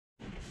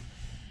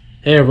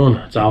Hey everyone,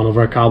 it's Alan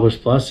over at Cobblers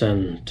Plus,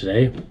 and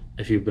today,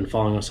 if you've been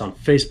following us on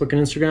Facebook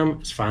and Instagram,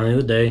 it's finally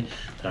the day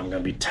that I'm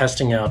going to be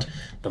testing out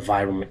the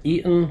Vibram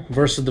Eton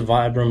versus the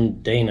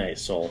Vibram Dainite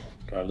Sole.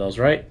 Do I have those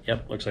right?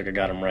 Yep, looks like I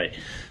got them right.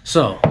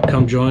 So,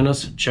 come join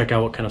us, check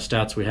out what kind of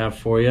stats we have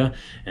for you,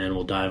 and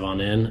we'll dive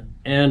on in.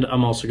 And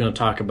I'm also going to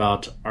talk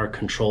about our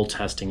control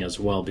testing as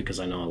well,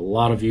 because I know a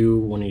lot of you,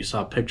 when you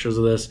saw pictures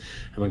of this,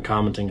 have been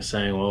commenting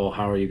saying, well,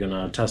 how are you going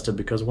to test it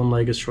because one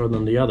leg is shorter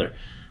than the other?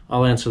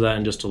 I'll answer that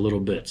in just a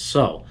little bit.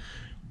 So,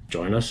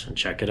 join us and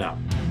check it out.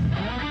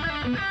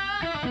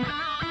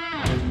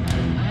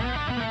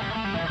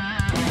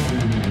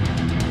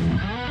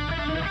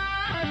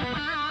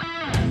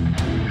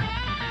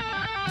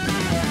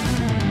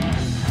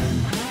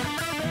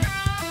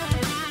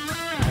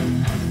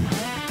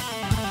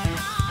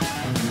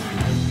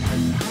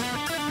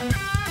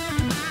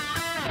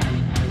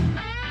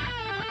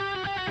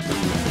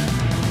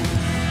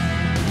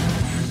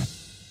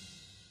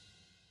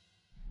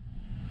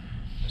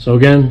 So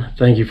again,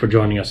 thank you for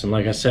joining us. And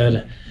like I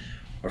said,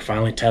 we're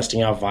finally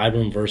testing out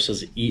Vibram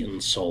versus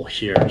Eton sole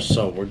here.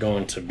 So we're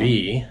going to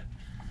be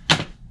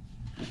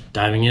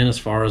diving in as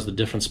far as the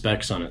different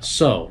specs on it.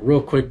 So real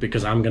quick,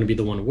 because I'm going to be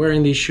the one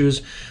wearing these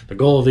shoes, the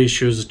goal of these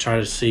shoes is to try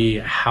to see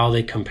how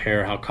they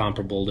compare, how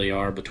comparable they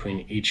are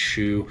between each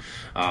shoe,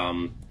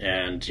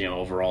 and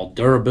overall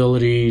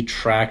durability,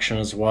 traction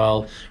as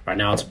well. Right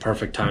now it's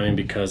perfect timing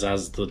because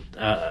as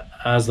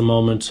the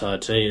moment,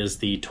 today is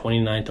the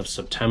 29th of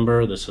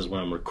September. This is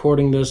when I'm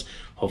recording this.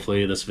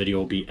 Hopefully this video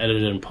will be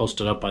edited and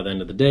posted up by the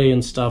end of the day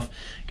and stuff,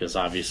 because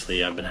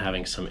obviously I've been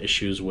having some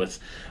issues with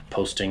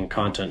posting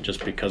content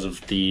just because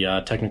of the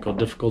technical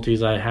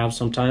difficulties I have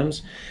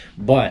sometimes.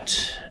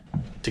 But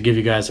to give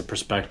you guys a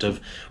perspective,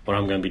 what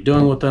I'm going to be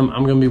doing with them,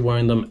 I'm going to be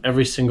wearing them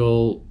every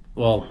single,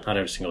 well, not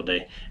every single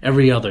day,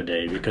 every other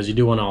day, because you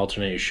do want to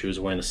alternate your shoes.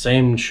 Wearing the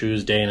same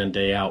shoes day in and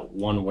day out,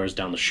 one wears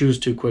down the shoes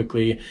too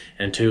quickly,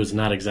 and two, is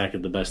not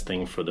exactly the best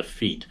thing for the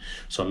feet.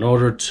 So in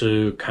order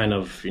to kind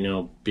of,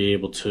 be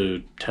able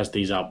to test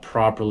these out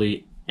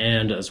properly,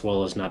 and as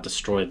well as not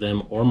destroy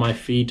them or my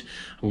feet,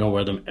 I'm going to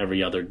wear them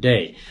every other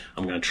day.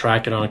 I'm going to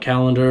track it on a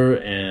calendar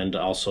and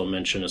also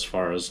mention as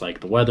far as like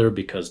the weather,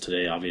 because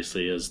today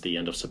obviously is the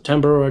end of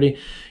September already.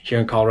 Here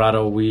in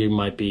Colorado, we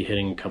might be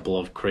hitting a couple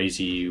of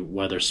crazy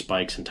weather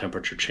spikes and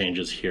temperature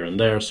changes here and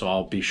there, so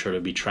I'll be sure to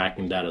be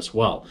tracking that as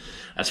well.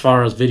 As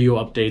far as video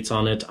updates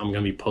on it, I'm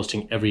going to be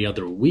posting every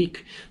other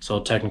week, so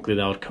technically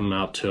that would come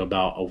out to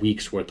about a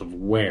week's worth of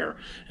wear,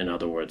 in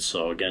other words.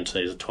 So again,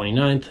 today's the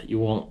 29th. You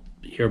won't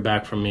hear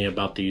back from me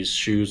about these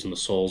shoes and the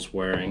soles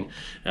wearing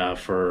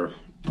for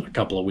a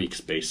couple of weeks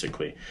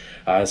basically.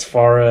 As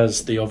far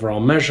as the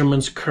overall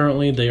measurements,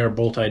 currently they are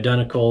both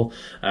identical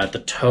at the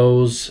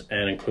toes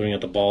and including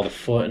at the ball of the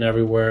foot and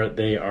everywhere.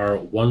 They are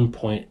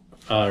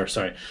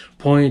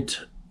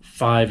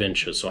 0.5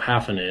 inches, so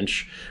half an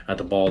inch at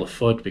the ball of the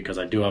foot, because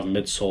I do have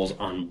midsoles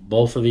on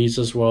both of these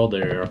as well.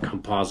 They're a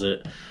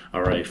composite,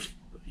 or a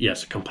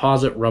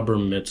composite rubber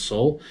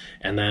midsole,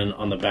 and then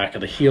on the back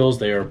of the heels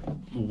they are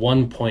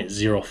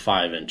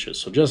 1.05 inches,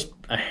 so just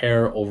a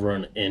hair over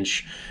an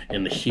inch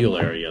in the heel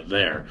area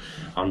there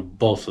on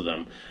both of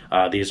them.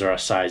 These are a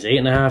size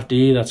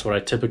 8.5D. That's what I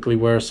typically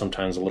wear,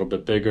 sometimes a little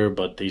bit bigger,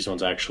 but these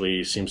ones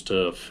actually seems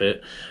to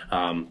fit.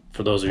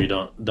 For those of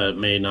you that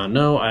may not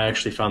know, I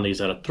actually found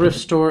these at a thrift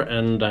store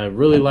and I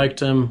really liked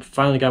them.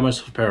 Finally got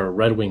myself a pair of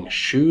Redwing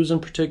shoes in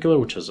particular,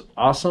 which is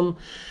awesome.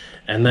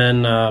 And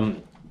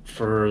then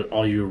for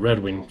all you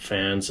Redwing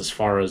fans, as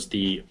far as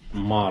the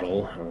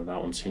model,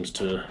 that one seems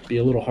to be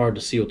a little hard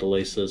to see what the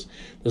lace is.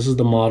 This is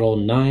the model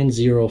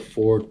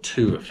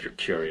 9042 if you're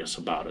curious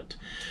about it.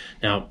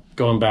 Now,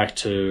 going back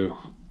to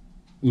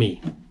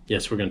me.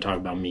 Yes, we're going to talk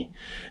about me.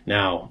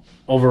 Now,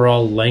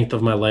 overall length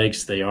of my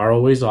legs, they are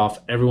always off.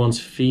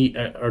 Everyone's feet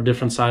are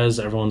different sizes.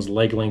 Everyone's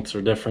leg lengths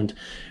are different.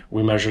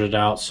 We measured it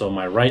out. So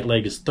my right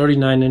leg is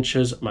 39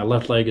 inches. My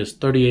left leg is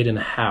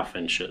 38.5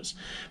 inches.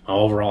 My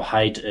overall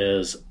height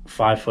is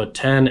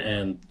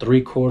 5'10"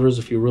 3/4.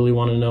 If you really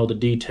want to know the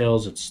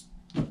details, it's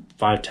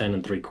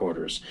 5'10"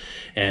 3/4.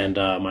 And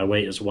my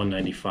weight is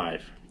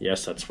 195.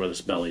 Yes, that's where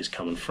this belly is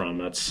coming from.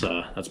 That's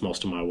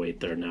most of my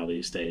weight there now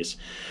these days.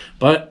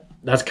 But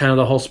that's kind of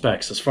the whole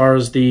specs. As far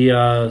as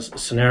the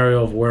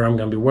scenario of where I'm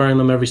going to be wearing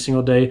them every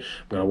single day,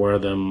 I'm going to wear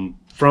them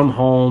from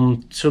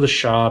home to the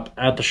shop,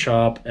 at the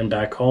shop, and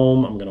back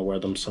home. I'm going to wear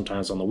them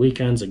sometimes on the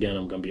weekends. Again,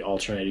 I'm going to be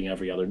alternating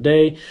every other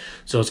day.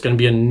 So it's going to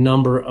be a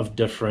number of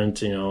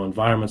different,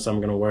 environments I'm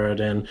going to wear it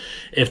in.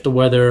 If the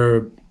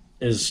weather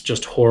is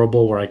just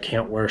horrible where I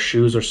can't wear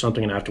shoes or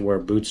something and I have to wear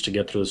boots to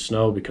get through the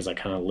snow, because I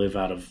kind of live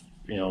out of,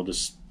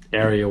 this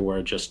area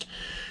where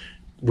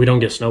we don't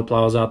get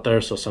snowplows out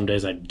there, so some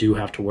days I do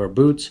have to wear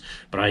boots,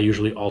 but I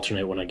usually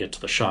alternate when I get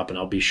to the shop, and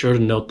I'll be sure to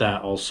note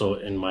that also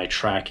in my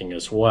tracking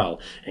as well,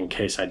 in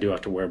case I do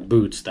have to wear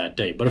boots that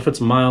day. But if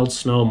it's mild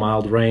snow,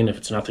 mild rain, if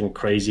it's nothing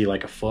crazy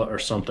like a foot or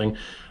something,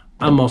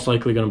 I'm most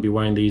likely going to be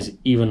wearing these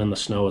even in the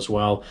snow as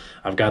well.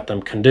 I've got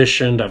them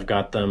conditioned, I've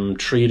got them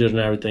treated and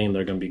everything.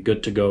 They're going to be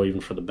good to go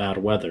even for the bad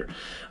weather.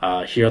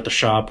 Here at the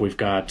shop, we've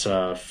got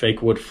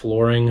fake wood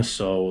flooring,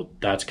 so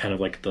that's kind of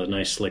like the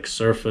nice slick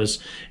surface.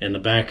 In the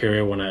back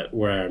area,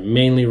 where I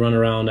mainly run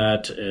around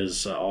at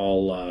is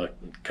all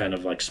kind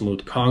of like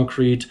smooth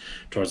concrete.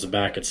 Towards the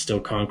back, it's still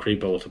concrete,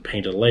 but with a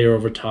painted layer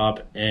over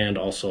top, and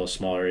also a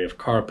small area of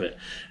carpet.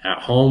 At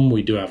home,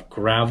 we do have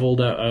gravel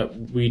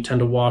that we tend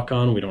to walk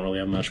on. We don't really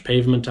have much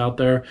pavement out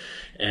there,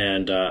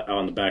 and out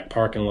on the back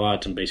parking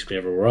lot and basically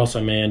everywhere else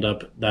I may end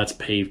up, that's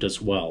paved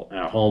as well.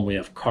 At home, we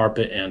have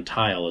carpet and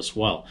tile as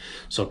well.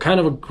 So kind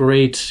of a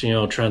great,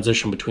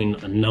 transition between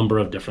a number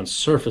of different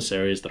surface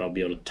areas that I'll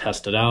be able to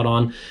test it out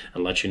on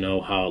and let you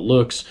know how it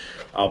looks.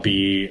 I'll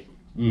be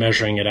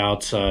measuring it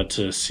out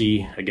to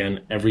see,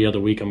 again, every other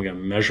week I'm going to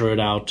measure it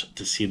out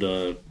to see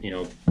the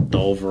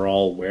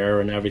overall wear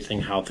and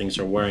everything, how things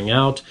are wearing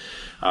out.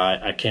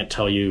 I can't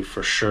tell you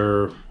for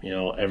sure,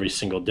 every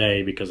single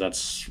day, because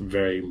that's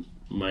very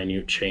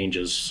minute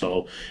changes.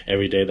 So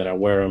every day that I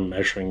wear them,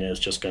 measuring is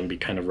just going to be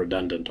kind of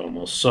redundant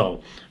almost.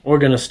 So we're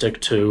going to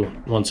stick to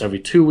once every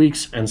 2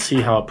 weeks and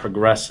see how it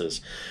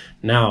progresses.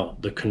 Now,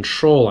 the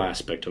control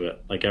aspect of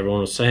it, like everyone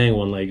was saying,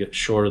 one leg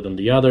shorter than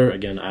the other.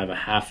 Again, I have a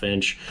 1/2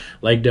 inch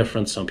leg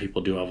difference. Some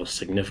people do have a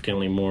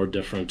significantly more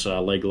different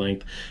leg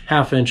length.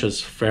 1/2 inch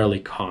is fairly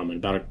common.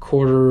 About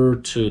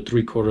 1/4 to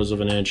 3/4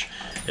 of an inch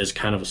is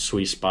kind of a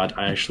sweet spot.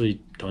 I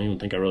actually don't even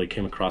think I really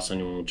came across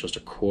anyone with just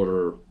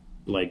 1/4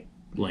 leg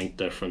length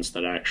difference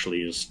that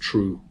actually is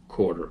true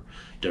quarter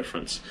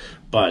difference,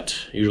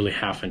 but usually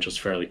 1/2 inch is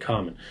fairly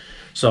common.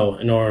 So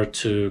in order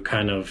to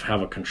kind of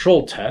have a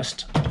control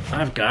test,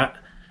 I've got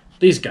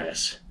these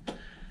guys,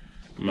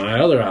 my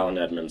other Allen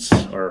Edmonds,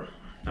 or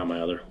not my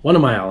other, one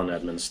of my Allen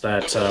Edmonds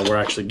that were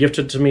actually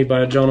gifted to me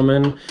by a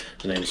gentleman.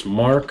 His name's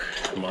Mark.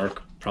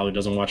 Mark probably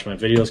doesn't watch my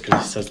videos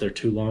because he says they're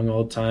too long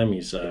all the time.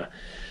 He's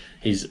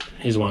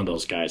one of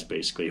those guys,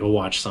 basically. He'll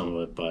watch some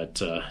of it,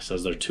 but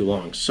says they're too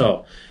long.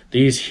 So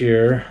these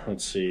here,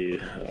 let's see,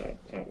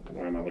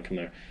 where am I looking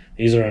there?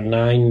 These are a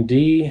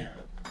 9D,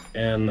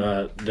 and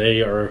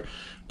they are a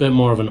bit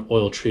more of an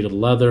oil-treated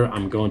leather.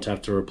 I'm going to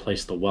have to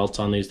replace the welt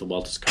on these. The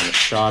welt is kind of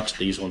shot.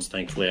 These ones,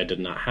 thankfully, I did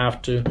not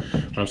have to,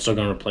 but I'm still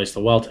going to replace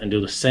the welt and do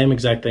the same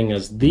exact thing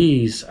as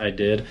these I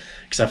did,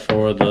 except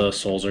for the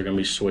soles are going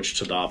to be switched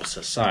to the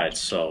opposite side.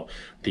 So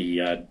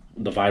the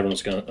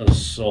Vibram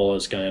sole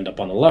is going to end up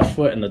on the left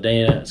foot, and the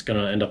Dainite is going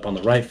to end up on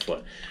the right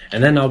foot.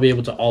 And then I'll be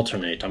able to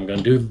alternate. I'm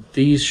going to do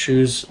these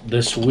shoes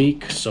this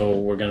week, so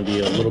we're going to be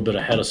a little bit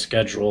ahead of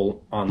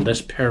schedule on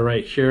this pair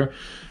right here.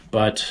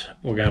 But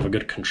we're going to have a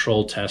good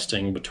control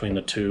testing between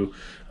the two,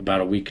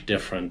 about a week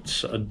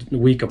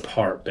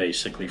apart,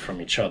 basically, from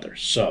each other.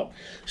 So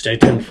stay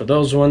tuned for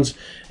those ones.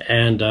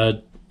 And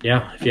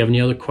yeah, if you have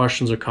any other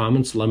questions or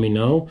comments, let me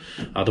know.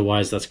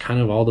 Otherwise, that's kind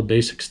of all the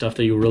basic stuff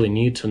that you really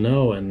need to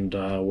know, and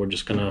we're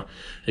just going to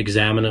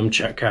examine them,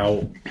 check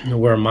out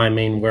where my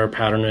main wear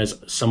pattern is.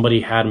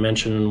 Somebody had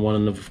mentioned in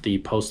one of the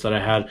posts that I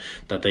had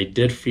that they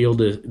did feel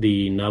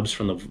the nubs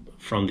from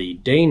the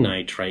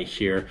Dainite right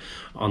here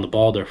on the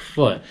ball of their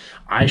foot.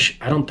 I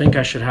don't think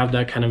I should have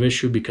that kind of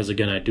issue because,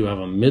 again, I do have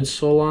a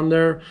midsole on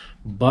there,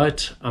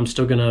 but I'm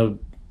still going to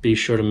be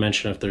sure to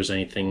mention if there's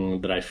anything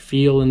that I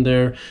feel in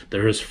there.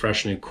 There is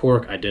fresh new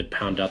cork. I did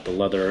pound out the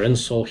leather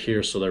insole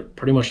here, so they're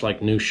pretty much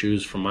like new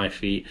shoes for my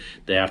feet.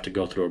 They have to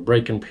go through a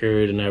break-in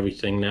period and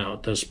everything now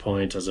at this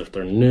point as if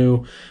they're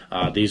new.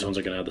 These ones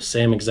are going to have the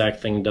same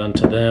exact thing done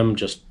to them,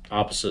 just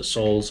opposite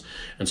soles.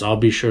 And so I'll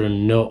be sure to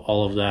note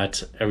all of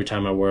that every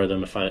time I wear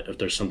them. If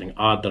there's something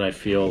odd that I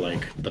feel,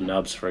 like the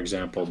nubs, for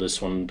example,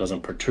 this one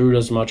doesn't protrude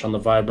as much on the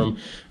Vibram.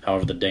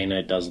 However, the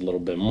Dainite does a little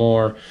bit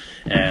more.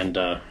 And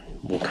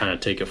we'll kind of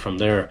take it from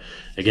there.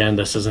 Again,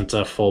 this isn't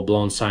a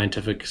full-blown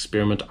scientific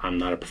experiment. I'm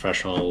not a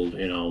professional,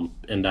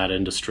 in that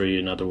industry,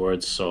 in other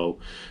words, so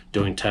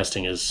doing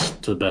testing is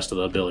to the best of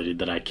the ability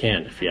that I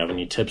can. If you have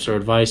any tips or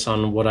advice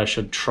on what I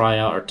should try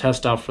out or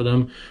test out for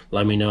them,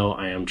 let me know.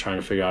 I am trying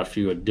to figure out a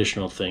few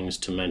additional things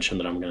to mention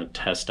that I'm going to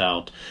test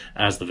out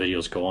as the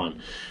videos go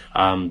on.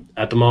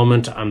 At the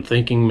moment, I'm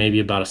thinking maybe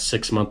about a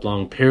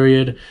 6-month-long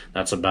period.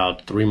 That's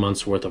about 3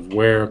 months worth of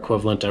wear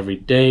equivalent every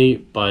day,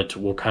 but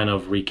we'll kind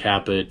of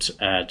recap it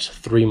at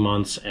 3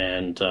 months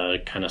and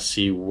kind of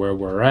see where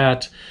we're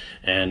at,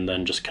 and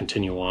then just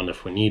continue on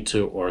if we need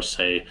to, or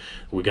say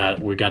we got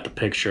the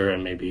picture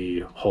and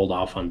maybe hold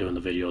off on doing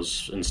the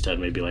videos instead,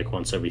 maybe like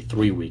once every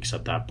 3 weeks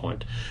at that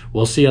point.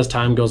 We'll see as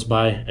time goes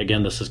by.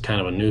 Again, this is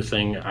kind of a new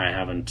thing. I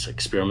haven't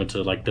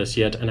experimented like this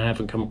yet, and I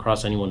haven't come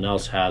across anyone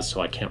else has,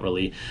 so I can't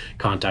really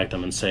contact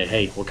them and say,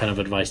 hey, what kind of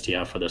advice do you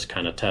have for this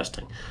kind of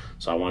testing?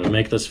 So I wanted to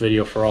make this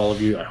video for all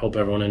of you. I hope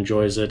everyone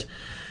enjoys it.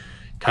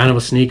 Kind of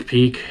a sneak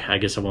peek. I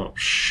guess I won't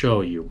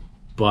show you,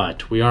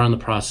 but we are in the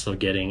process of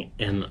getting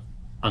in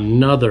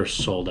another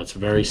sole that's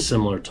very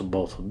similar to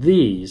both of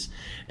these,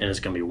 and it's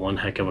going to be one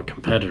heck of a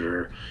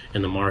competitor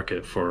in the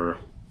market for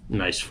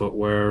nice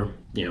footwear,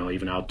 you know,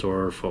 even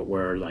outdoor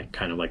footwear, like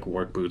kind of like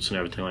work boots and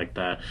everything like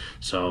that.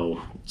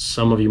 So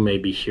some of you may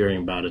be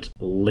hearing about it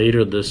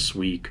later this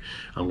week.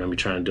 I'm going to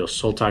be trying to do a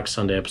Sole Talk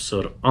Sunday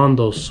episode on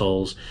those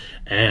soles,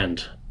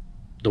 and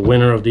the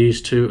winner of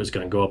these two is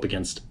going to go up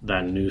against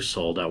that new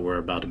sole that we're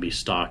about to be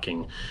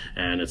stocking,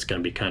 and it's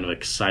going to be kind of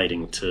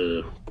exciting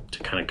to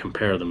kind of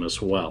compare them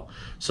as well.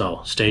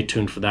 So stay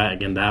tuned for that.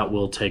 Again, that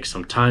will take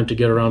some time to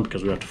get around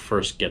because we have to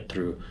first get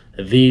through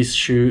these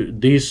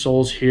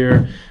soles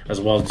here,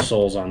 as well as the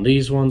soles on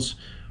these ones.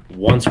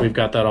 Once we've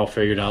got that all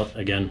figured out,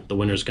 again, the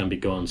winner is going to be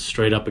going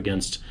straight up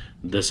against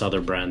this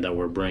other brand that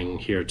we're bringing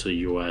here to the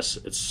US.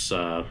 It's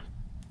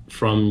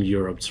from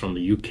Europe, it's from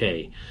the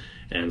UK.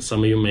 And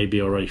some of you may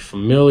be already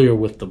familiar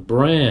with the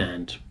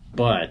brand,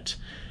 but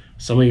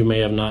some of you may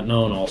have not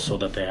known also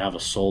that they have a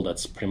sole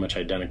that's pretty much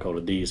identical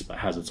to these, but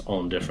has its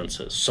own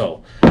differences.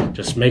 So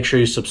just make sure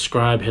you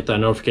subscribe, hit that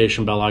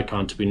notification bell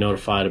icon to be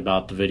notified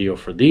about the video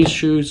for these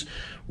shoes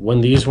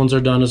when these ones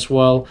are done as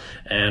well.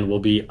 And we'll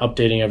be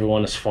updating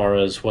everyone as far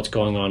as what's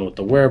going on with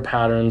the wear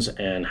patterns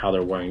and how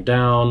they're wearing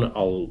down.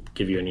 I'll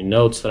give you any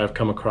notes that I've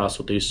come across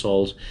with these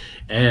soles,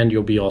 and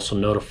you'll be also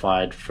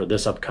notified for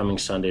this upcoming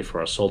Sunday for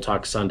our Sole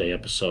Talk Sunday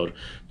episode,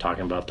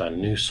 talking about that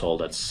new sole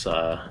that's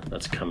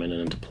coming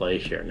into play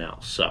here now.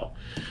 So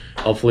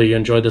hopefully you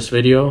enjoyed this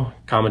video.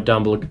 Comment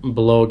down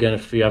below again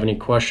if you have any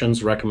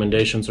questions,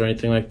 recommendations, or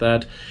anything like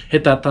that.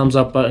 Hit that thumbs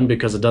up button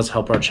because it does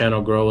help our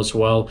channel grow as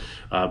well.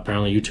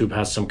 Apparently YouTube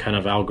has some kind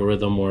of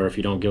algorithm where if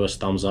you don't give us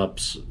thumbs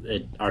ups,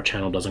 our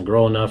channel doesn't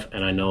grow enough.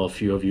 And I know a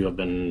few of you have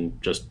been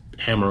just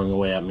hammering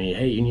away at me,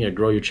 hey, you need to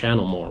grow your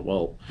channel more.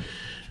 Well,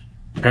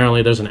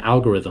 apparently there's an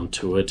algorithm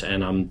to it,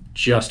 and I'm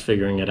just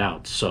figuring it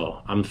out.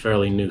 So I'm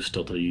fairly new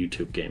still to the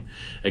YouTube game.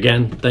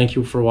 Again, thank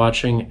you for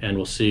watching, and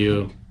we'll see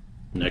you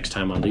next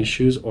time on these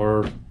shoes,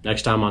 or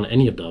next time on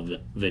any of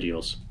the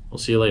videos. We'll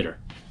see you later.